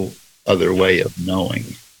no other way of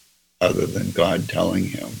knowing other than God telling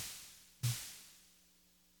him,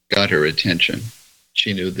 got her attention.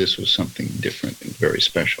 She knew this was something different and very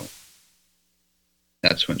special.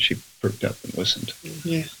 That's when she perked up and listened.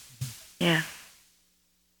 Yeah. Yeah.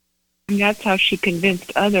 And that's how she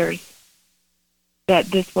convinced others that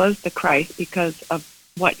this was the Christ, because of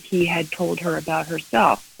what he had told her about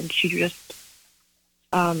herself. And she just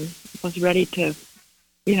was ready to,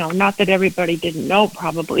 not that everybody didn't know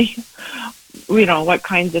probably, what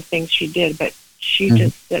kinds of things she did, but she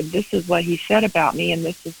just said, this is what he said about me, and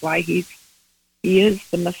this is why he is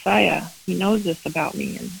the Messiah. He knows this about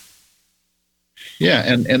me.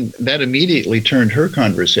 And and that immediately turned her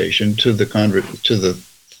conversation to the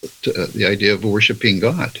idea of worshiping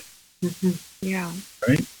God. Mm-hmm. Yeah.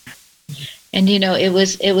 Right. And it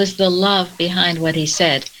was the love behind what he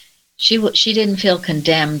said. She didn't feel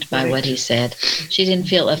condemned by what he said. She didn't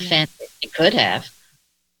feel offended. She could have,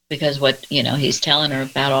 because what he's telling her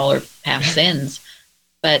about all her past sins.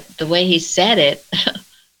 But the way he said it,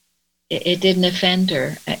 it didn't offend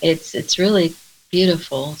her. It's really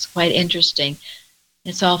beautiful. It's quite interesting.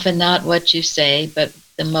 It's often not what you say, but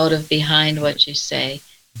the motive behind what you say.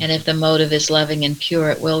 And if the motive is loving and pure,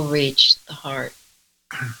 it will reach the heart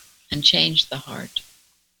and change the heart.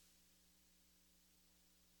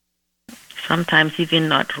 Sometimes even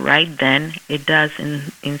not right then, it does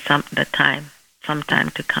in some time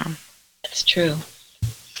to come. That's true.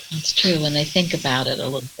 It's true when they think about it a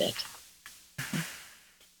little bit.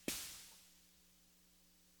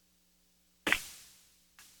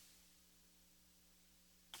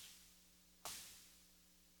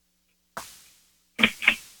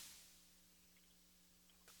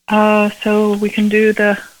 So we can do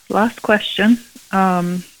the last question.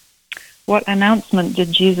 What announcement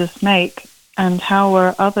did Jesus make And how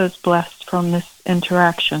were others blessed from this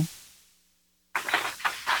interaction?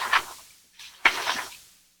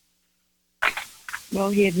 Well,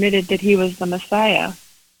 he admitted that he was the Messiah.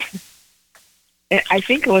 I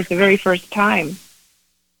think it was the very first time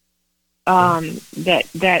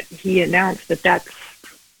that he announced that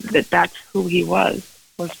that's who he was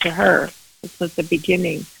to her. This was the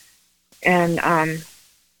beginning, and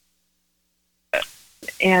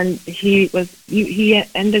he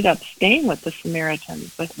ended up staying with the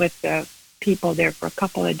Samaritans, with the people there for a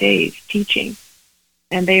couple of days teaching,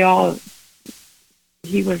 and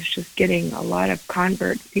he was just getting a lot of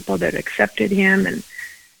converts, people that accepted him,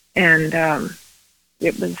 and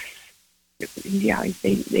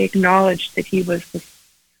they acknowledged that he was the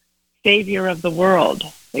savior of the world,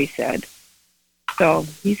 they said. So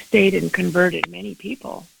he stayed and converted many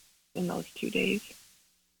people in those 2 days.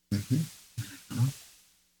 Mm-hmm. Mm-hmm.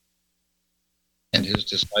 And his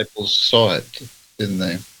disciples saw it, didn't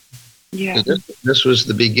they? Yeah. This was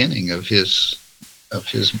the beginning of his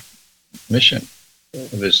mission,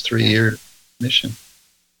 of his 3-year mission.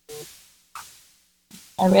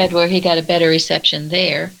 I read where he got a better reception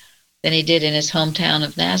there than he did in his hometown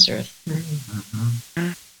of Nazareth.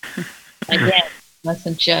 Mm-hmm. Again,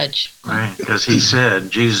 mustn't judge. Right, because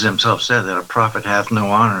Jesus himself said that a prophet hath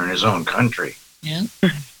no honor in his own country. Yeah.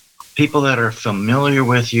 People that are familiar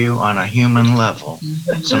with you on a human level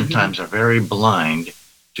sometimes are very blind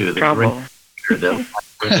to the Trouble. great that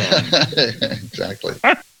within. Exactly.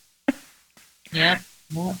 Yeah.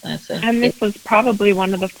 Well, and this was probably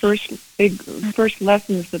one of the first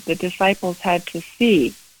lessons that the disciples had to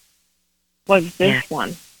see. Was this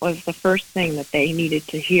one? Was the first thing that they needed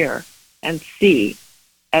to hear and see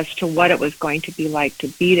as to what it was going to be like to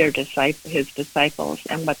be his disciples,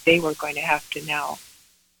 and what they were going to have to know.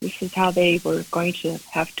 This is how they were going to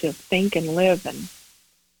have to think and live, and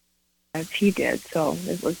as he did. So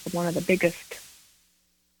it was one of the biggest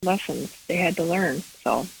lessons they had to learn.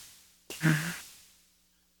 So.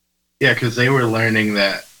 Yeah, because they were learning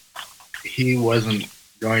that he wasn't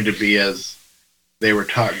going to be as they were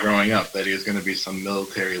taught growing up, that he was going to be some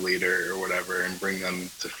military leader or whatever and bring them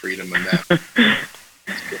to freedom and that.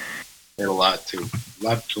 They had a lot to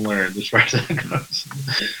learn as far as that goes.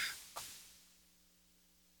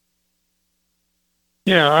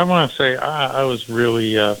 Yeah, I want to say I was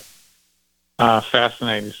really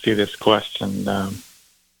fascinated to see this question,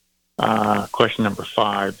 question number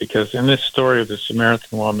 5, because in this story of the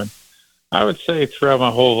Samaritan woman, I would say throughout my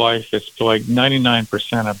whole life, it's like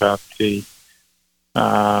 99% about the,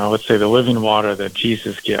 let's say, the living water that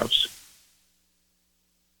Jesus gives.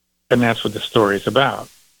 And that's what the story is about.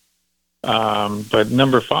 But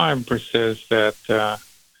number 5 says that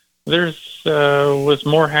was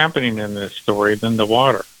more happening in this story than the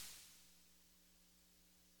water.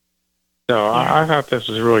 So I thought this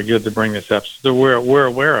was really good to bring this up, so we're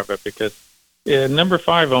aware of it, because number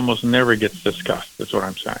 5 almost never gets discussed. That's what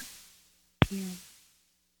I'm saying.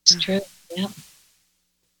 It's true. Yeah.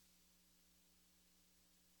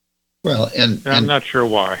 Well, and I'm not sure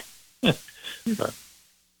why. But.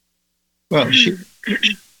 Well, she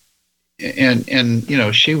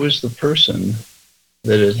was the person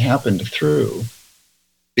that it happened through,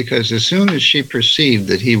 because as soon as she perceived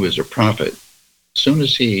that he was a prophet, as soon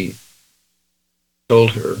as he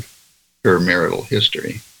told her marital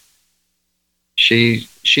history, she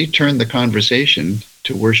turned the conversation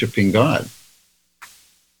to worshiping God.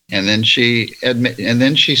 And then she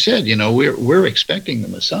said, we're expecting the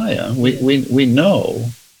Messiah. We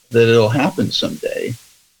know that it'll happen someday,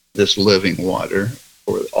 this living water,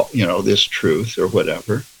 or this truth, or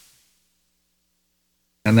whatever.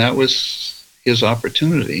 And that was his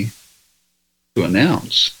opportunity to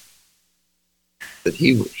announce that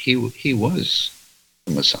he was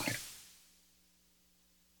the Messiah.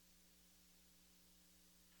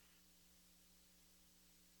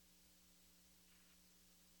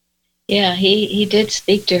 Yeah, he did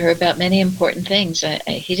speak to her about many important things.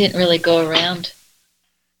 He didn't really go around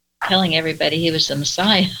telling everybody he was the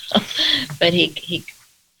Messiah, but he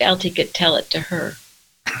felt he could tell it to her.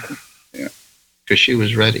 Yeah, because she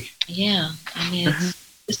was ready. Yeah, I mean,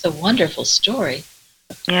 it's a wonderful story.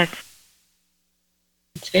 Yes.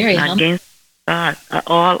 It's very humbling. Against God,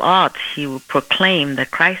 all odds, he will proclaim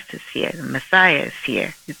that Christ is here, the Messiah is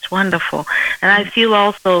here. It's wonderful. And I feel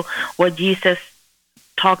also what Jesus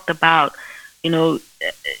talked about,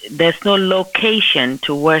 there's no location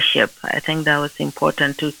to worship. I think that was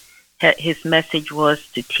important. His message was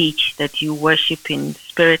to teach that you worship in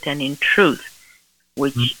spirit and in truth,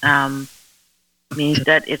 which means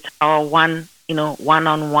that it's all one,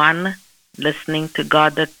 one-on-one, listening to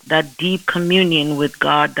God, that deep communion with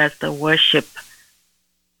God, that's the worship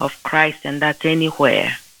of Christ, and that's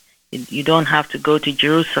anywhere. You don't have to go to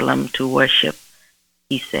Jerusalem to worship,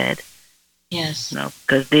 he said. Yes. No,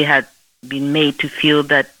 because they had been made to feel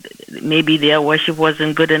that maybe their worship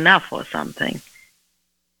wasn't good enough or something.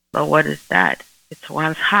 But what is that? It's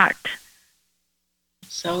one's heart.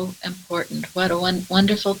 So important. What a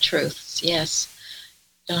wonderful truths. Yes.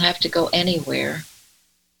 Don't have to go anywhere.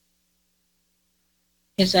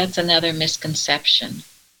 Because that's another misconception.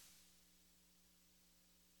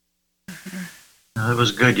 No, it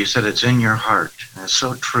was good. You said it's in your heart. And it's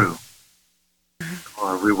so true.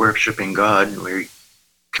 Are we worshiping God? We're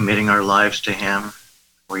committing our lives to Him.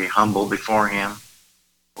 We're humble before Him.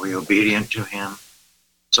 We're obedient to Him.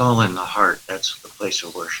 It's all in the heart. That's the place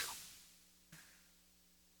of worship.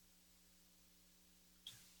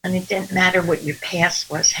 And it didn't matter what your past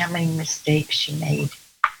was, how many mistakes you made.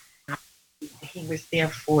 He was there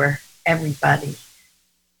for everybody.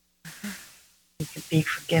 You could be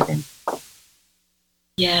forgiven.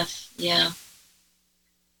 Yes, yeah.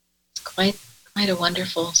 It's quite a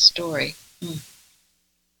wonderful story.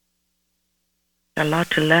 A lot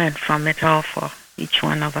to learn from it all for each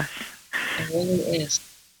one of us. It really is.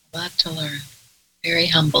 A lot to learn. Very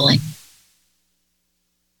humbling.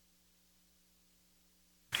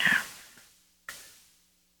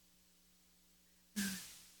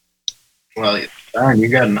 Well, darn, you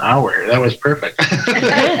got an hour. That was perfect.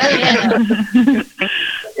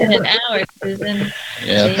 In an hour, Susan.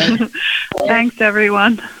 Yeah. Thanks,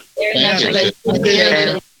 everyone. Very much.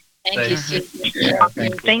 Thank Thank you, Susan.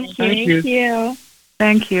 Thank you. Thank you.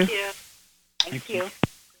 Thank you. Thank you.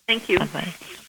 Thank you. Bye-bye.